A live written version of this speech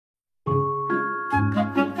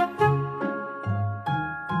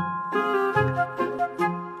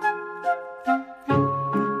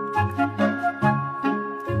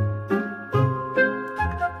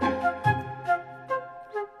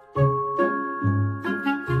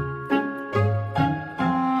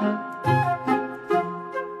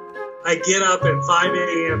I get up at 5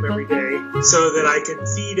 a.m. every day so that I can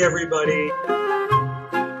feed everybody.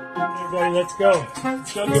 Everybody, let's go.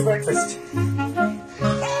 Let's go get breakfast.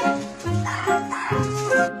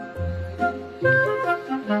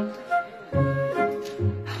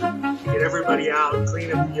 Get everybody out,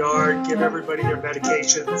 clean up the yard, give everybody their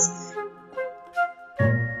medications.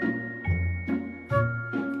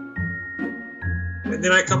 And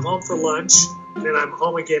then I come home for lunch, and then I'm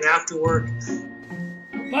home again after work.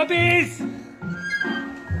 Puppies!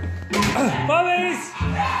 Puppies!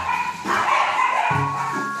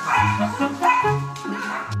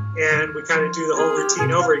 And we kind of do the whole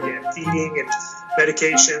routine over again, feeding and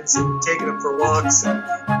medications and taking them for walks.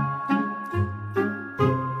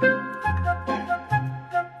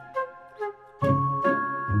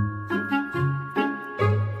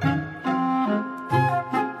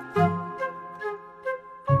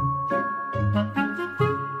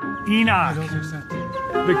 Enoch,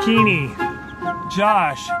 Bikini,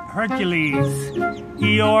 Josh, Hercules,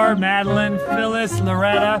 Eeyore, Madeline, Phyllis,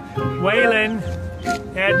 Loretta, Waylon,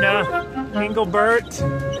 Edna, Engelbert,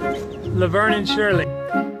 Laverne, and Shirley.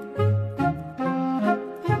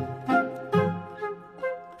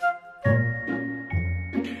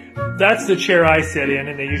 That's the chair I sit in,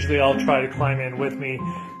 and they usually all try to climb in with me.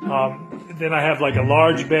 Then I have like a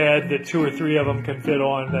large bed that 2 or 3 of them can fit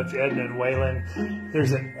on. That's Edna and Waylon.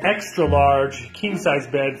 There's an extra large king-size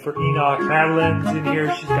bed for Enoch. Madeline's in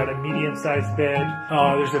here. She's got a medium-sized bed.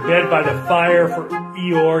 There's a bed by the fire for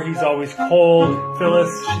Eeyore. He's always cold. Phyllis,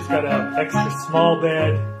 she's got an extra small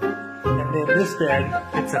bed. And then this bed,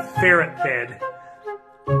 it's a ferret bed.